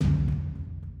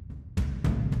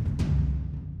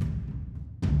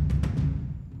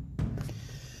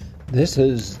This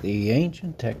is the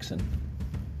Ancient Texan.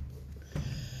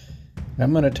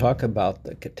 I'm going to talk about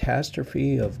the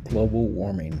catastrophe of global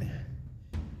warming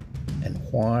and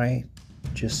why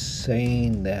just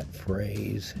saying that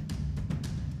phrase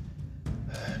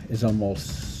is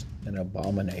almost an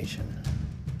abomination.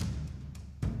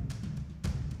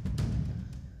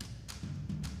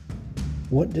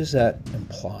 What does that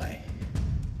imply?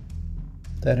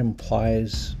 That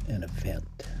implies an event.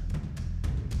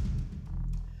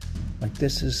 Like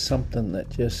this is something that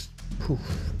just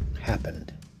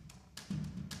happened.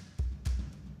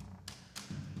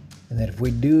 And that if we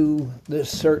do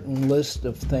this certain list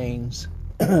of things,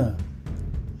 and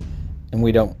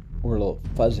we're a little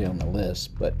fuzzy on the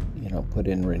list, but put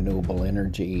in renewable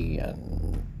energy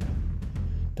and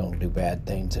don't do bad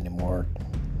things anymore,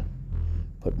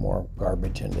 put more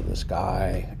garbage into the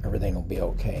sky, everything will be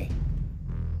okay.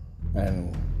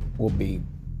 And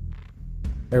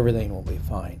everything will be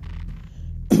fine.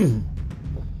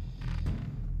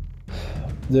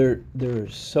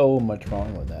 There's so much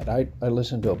wrong with that. I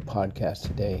listened to a podcast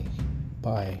today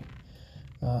by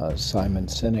Simon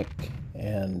Sinek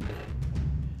and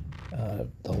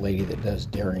the lady that does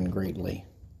Daring Greatly.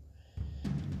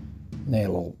 And they had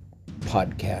a little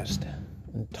podcast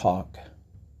and talked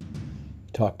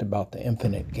about the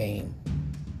infinite game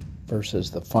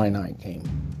versus the finite game.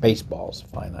 Baseball's a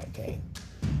finite game.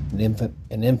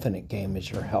 An infinite game is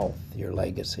your health, your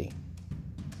legacy.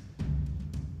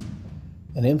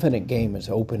 An infinite game is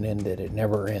open-ended. It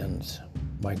never ends.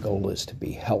 My goal is to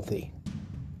be healthy.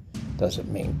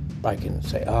 Doesn't mean I can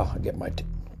say, I'll get my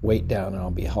weight down and I'll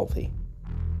be healthy.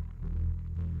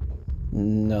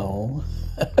 No.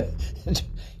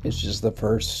 It's just the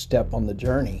first step on the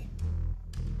journey.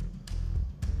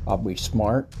 I'll be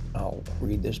smart. I'll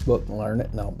read this book and learn it,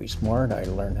 and I'll be smart. I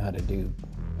learn how to do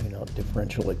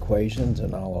differential equations,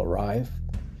 and I'll arrive.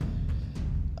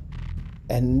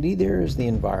 And neither is the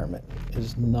environment.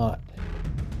 It's not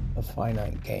a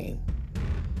finite game.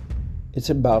 It's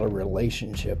about a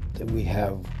relationship that we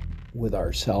have with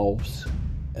ourselves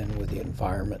and with the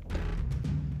environment.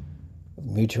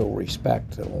 Mutual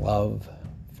respect and love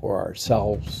for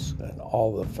ourselves and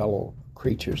all the fellow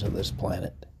creatures of this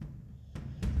planet.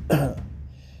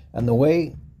 And the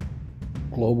way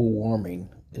global warming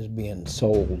is being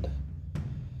sold,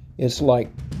 it's like,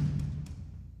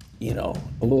 a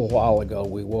little while ago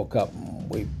we woke up and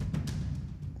we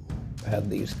had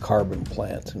these carbon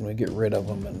plants and we get rid of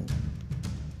them and,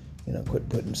 quit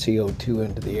putting CO2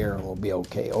 into the air and we'll be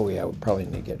okay. Oh yeah, we probably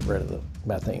need to get rid of the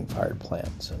methane-fired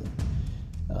plants, and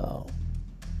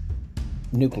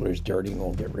nuclear's dirty and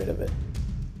we'll get rid of it.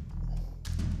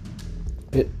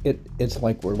 It's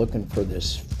like we're looking for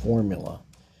this formula.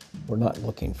 We're not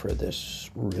looking for this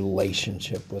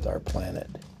relationship with our planet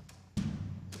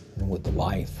and with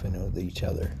life and with each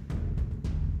other.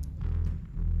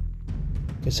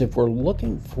 Because if we're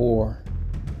looking for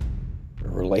a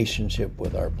relationship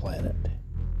with our planet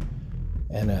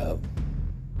and a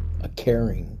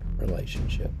caring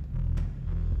relationship,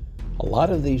 a lot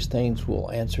of these things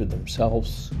will answer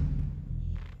themselves.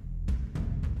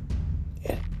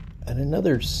 And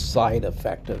another side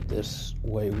effect of this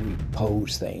way we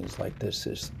pose things like this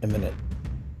is imminent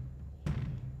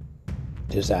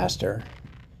disaster,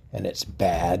 and it's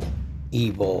bad,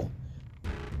 evil,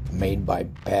 made by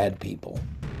bad people,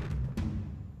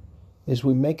 is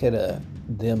we make it a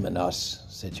them and us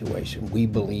situation. We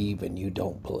believe and you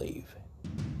don't believe.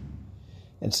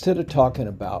 Instead of talking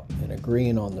about and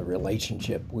agreeing on the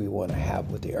relationship we want to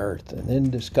have with the earth and then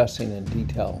discussing in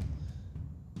detail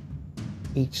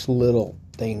each little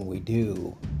thing we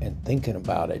do and thinking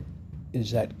about it,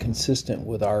 is that consistent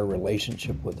with our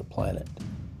relationship with the planet?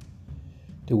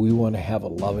 Do we want to have a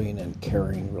loving and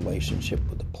caring relationship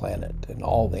with the planet and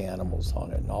all the animals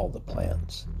on it and all the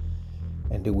plants?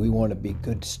 And do we want to be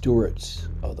good stewards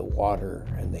of the water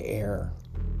and the air?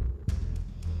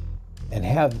 And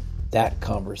have that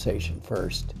conversation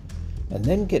first, and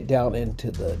then get down into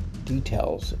the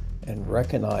details and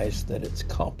recognize that it's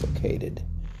complicated,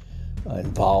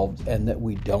 involved, and that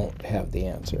we don't have the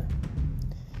answer.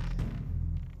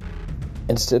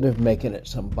 Instead of making it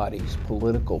somebody's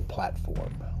political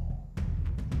platform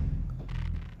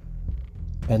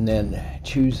and then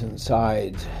choosing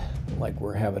sides like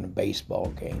we're having a baseball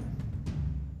game.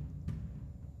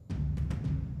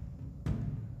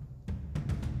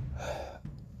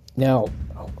 Now,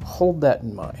 hold that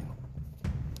in mind.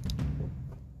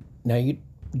 Now,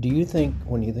 do you think,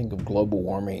 when you think of global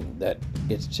warming, that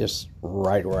it's just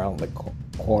right around the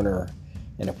corner,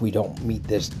 and if we don't meet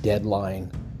this deadline,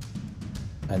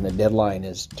 And the deadline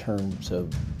is terms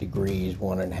of degrees,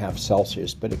 1.5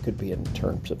 Celsius, but it could be in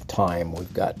terms of time.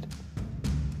 We've got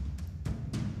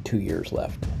 2 years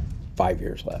left, 5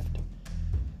 years left.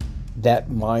 That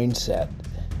mindset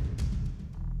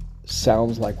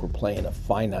sounds like we're playing a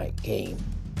finite game,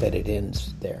 that it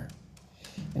ends there.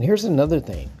 And here's another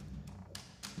thing.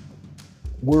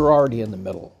 We're already in the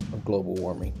middle of global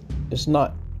warming. It's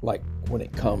not like when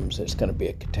it comes, it's going to be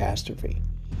a catastrophe.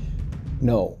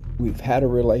 No, we've had a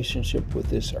relationship with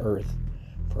this earth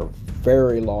for a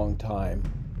very long time,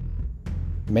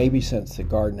 maybe since the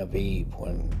Garden of Eve,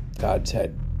 when God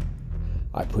said,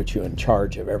 I put you in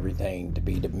charge of everything to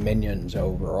be dominions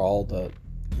over all the,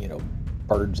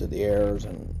 birds of the airs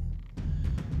and,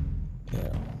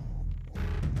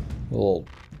 little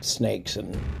snakes.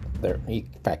 And in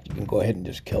fact, you can go ahead and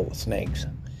just kill the snakes.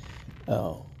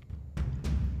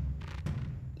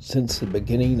 Since the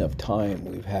beginning of time,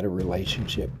 we've had a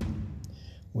relationship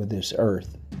with this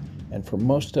earth. And for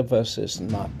most of us, it's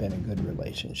not been a good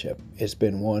relationship. It's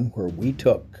been one where we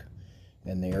took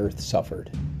and the earth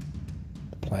suffered.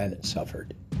 The planet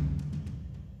suffered.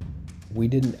 We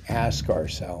didn't ask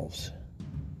ourselves,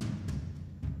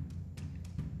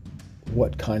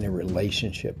 what kind of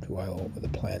relationship do I hold with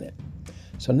the planet?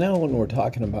 So now when we're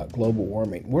talking about global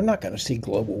warming, we're not going to see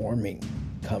global warming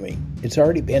coming. It's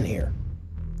already been here.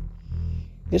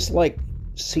 It's like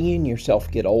seeing yourself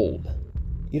get old.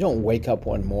 You don't wake up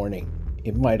one morning.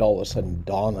 It might all of a sudden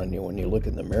dawn on you when you look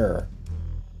in the mirror.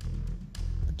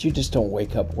 But you just don't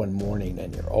wake up one morning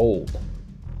and you're old.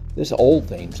 This old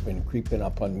thing's been creeping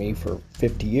up on me for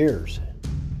 50 years.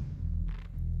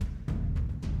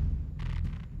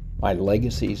 My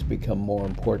legacy's become more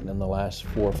important in the last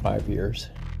 4 or 5 years.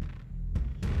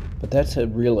 But that's a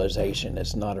realization,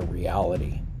 it's not a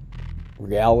reality.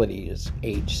 Reality is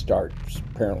age starts,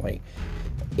 apparently.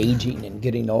 Aging and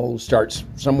getting old starts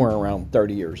somewhere around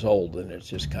 30 years old, and it's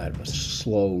just kind of a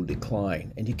slow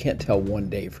decline. And you can't tell one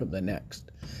day from the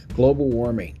next. Global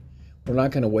warming, we're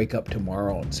not going to wake up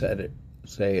tomorrow and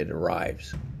say it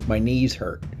arrives. My knees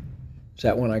hurt. Is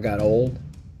that when I got old?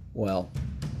 Well,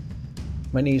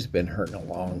 my knees have been hurting a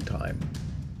long time.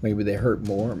 Maybe they hurt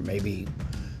more. Maybe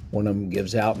one of them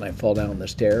gives out and I fall down the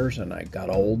stairs and I got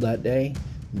old that day.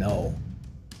 No.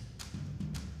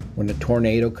 When a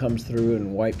tornado comes through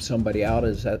and wipes somebody out,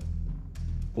 is that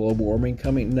global warming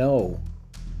coming? No.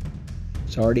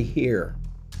 It's already here.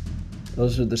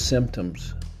 Those are the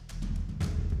symptoms.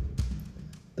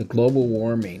 The global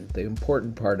warming, the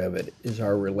important part of it is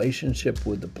our relationship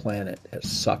with the planet has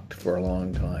sucked for a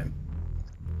long time.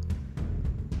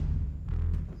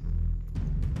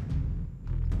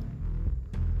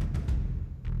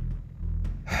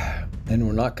 And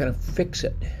we're not going to fix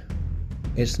it.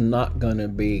 It's not going to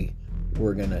be,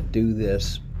 we're going to do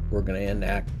this, we're going to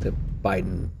enact the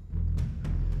Biden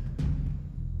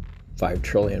 $5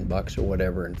 trillion or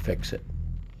whatever and fix it.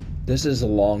 This is a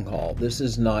long haul. This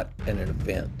is not an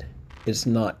event. It's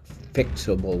not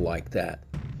fixable like that.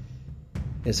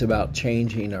 It's about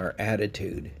changing our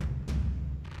attitude.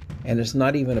 And it's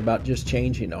not even about just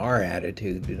changing our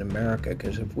attitude in America,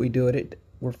 because if we do it,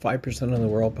 we're 5% of the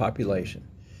world population.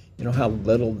 You know how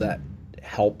little that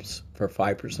helps for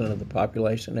 5% of the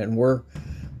population? And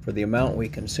for the amount we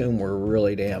consume, we're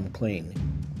really damn clean.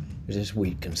 It's just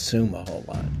we consume a whole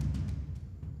lot.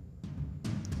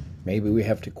 Maybe we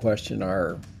have to question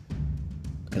our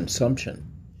consumption.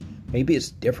 Maybe it's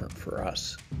different for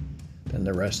us than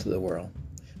the rest of the world.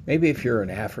 Maybe if you're in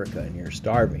Africa and you're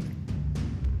starving,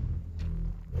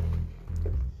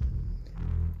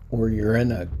 or you're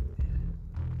in a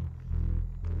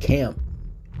camp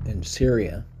in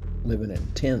Syria living in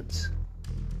tents,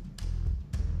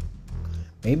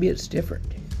 maybe it's different.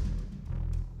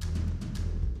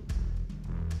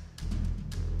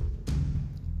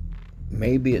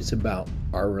 Maybe it's about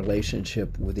our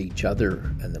relationship with each other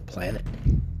and the planet.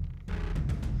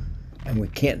 And we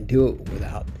can't do it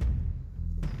without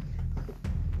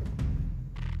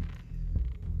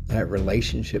that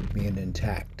relationship being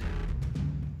intact.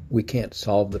 We can't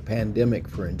solve the pandemic,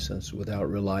 for instance, without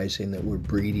realizing that we're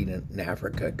breeding in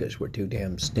Africa because we're too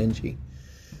damn stingy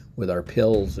with our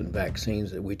pills and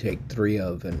vaccines that we take 3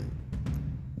 of, and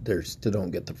they still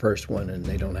don't get the first one, and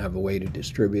they don't have a way to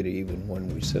distribute it even when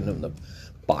we send them the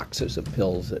boxes of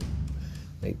pills that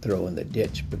they throw in the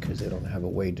ditch because they don't have a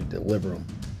way to deliver them.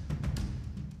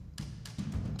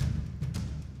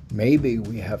 Maybe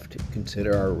we have to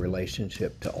consider our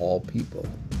relationship to all people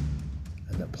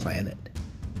and the planet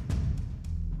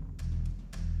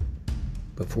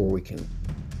before we can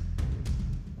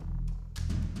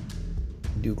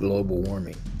do global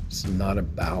warming. It's not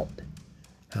about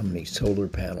how many solar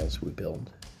panels we build.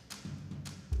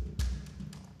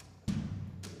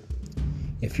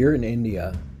 If you're in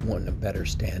India wanting a better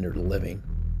standard of living,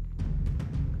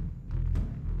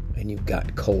 and you've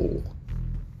got coal,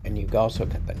 and you've also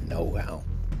got the know-how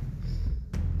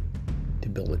to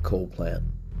build a coal plant,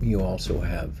 you also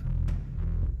have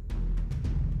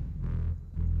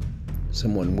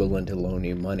someone willing to loan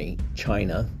you money,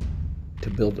 China,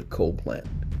 to build a coal plant.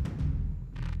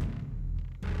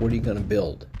 What are you going to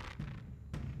build?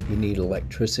 You need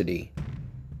electricity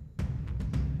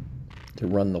to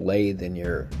run the lathe in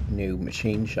your new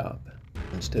machine shop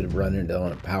instead of running it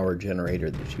on a power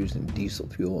generator that's using diesel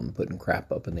fuel and putting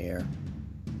crap up in the air.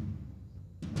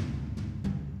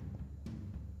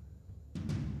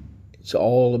 It's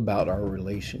all about our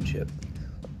relationship.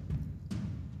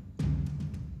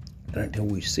 And until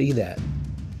we see that,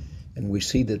 and we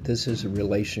see that this is a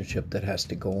relationship that has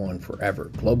to go on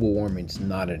forever. Global warming is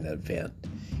not an event.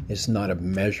 It's not a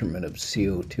measurement of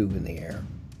CO2 in the air.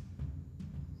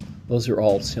 Those are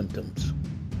all symptoms.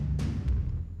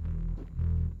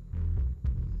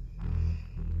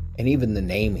 And even the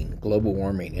naming, global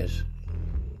warming,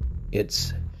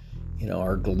 it's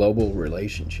our global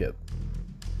relationship,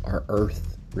 our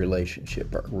Earth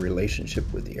relationship, our relationship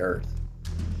with the Earth.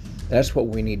 That's what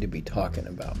we need to be talking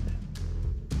about,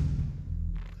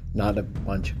 not a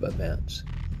bunch of events.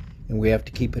 And we have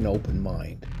to keep an open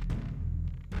mind.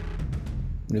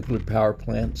 Nuclear power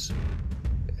plants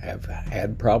have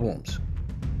had problems.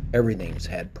 Everything's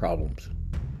had problems.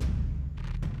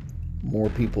 More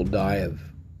people die of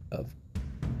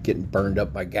getting burned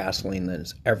up by gasoline than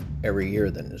every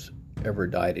year than has ever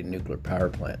died in nuclear power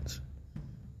plants.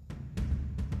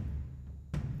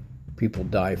 People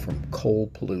die from coal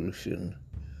pollution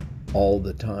all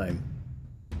the time.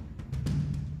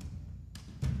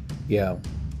 Yeah,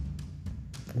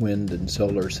 wind and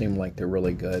solar seem like they're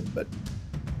really good, but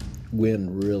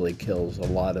wind really kills a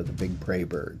lot of the big prey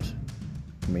birds.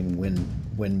 I mean,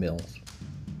 windmills.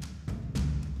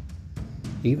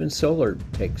 Even solar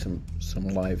takes some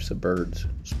lives of birds,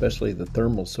 especially the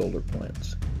thermal solar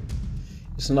plants.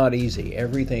 It's not easy.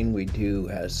 Everything we do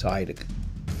has side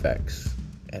effects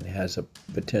and has a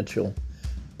potential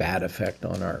bad effect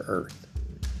on our Earth.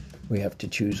 We have to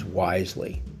choose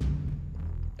wisely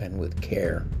and with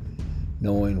care,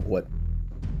 knowing what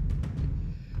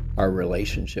our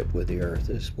relationship with the Earth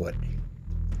is, what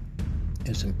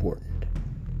is important,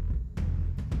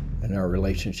 and our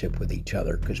relationship with each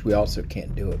other, because we also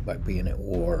can't do it by being at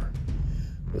war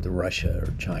with Russia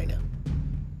or China.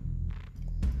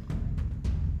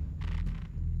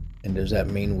 And does that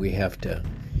mean we have to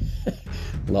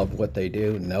love what they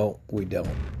do? No, we don't.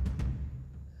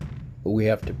 But we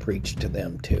have to preach to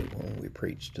them too when we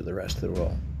preach to the rest of the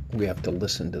world. We have to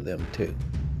listen to them too.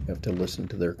 We have to listen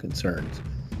to their concerns.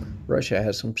 Russia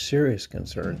has some serious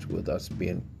concerns with us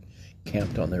being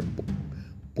camped on their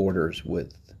borders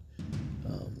with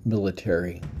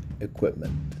military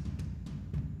equipment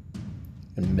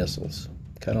and missiles,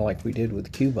 kind of like we did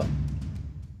with Cuba.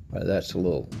 That's a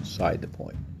little side the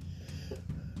point.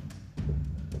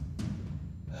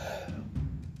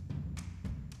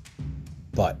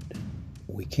 But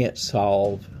we can't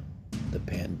solve the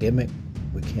pandemic.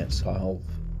 We can't solve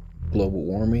global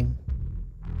warming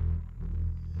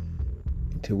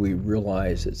until we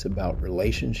realize it's about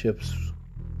relationships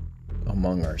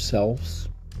among ourselves.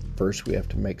 First, we have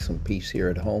to make some peace here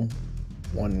at home,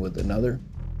 one with another.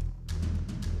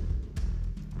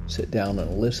 Sit down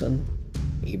and listen.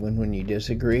 Even when you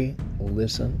disagree,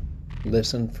 listen.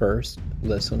 Listen first.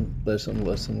 Listen.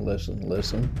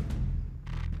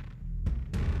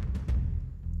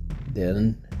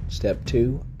 Then, step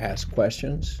 2, ask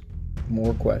questions,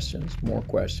 more listening.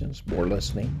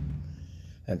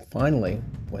 And finally,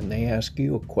 when they ask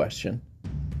you a question,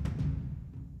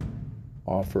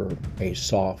 offer a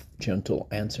soft, gentle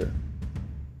answer.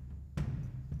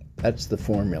 That's the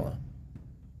formula.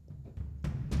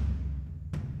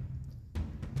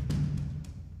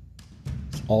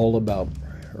 It's all about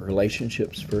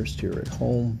relationships first here at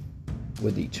home,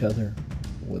 with each other,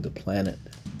 with the planet,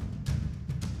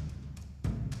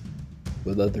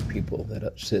 with other people that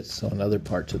sits on other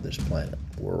parts of this planet.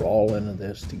 We're all into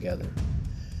this together.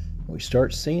 We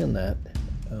start seeing that,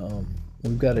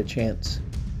 we've got a chance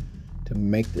to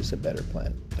make this a better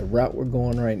planet. The route we're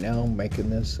going right now, making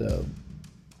this a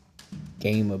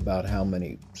game about how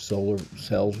many solar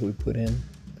cells we put in,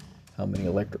 how many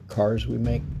electric cars we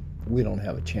make, we don't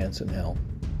have a chance in hell.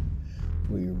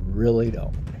 We really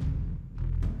don't.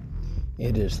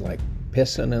 It is like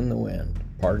pissing in the wind.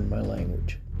 Pardon my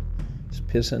language. It's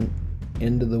pissing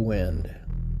into the wind.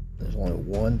 There's only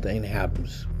one thing that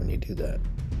happens when you do that.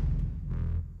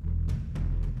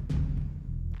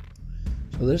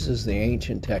 So this is the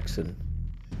Ancient Texan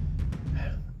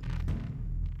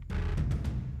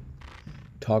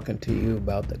talking to you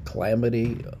about the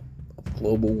calamity of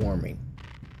global warming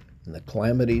and the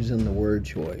calamities in the word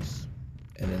choice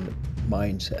and in the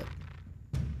mindset.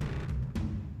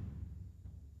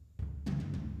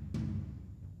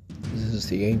 This is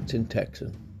the Ancient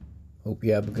Texan. Hope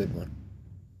you have a good one.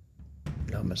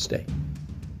 Namaste.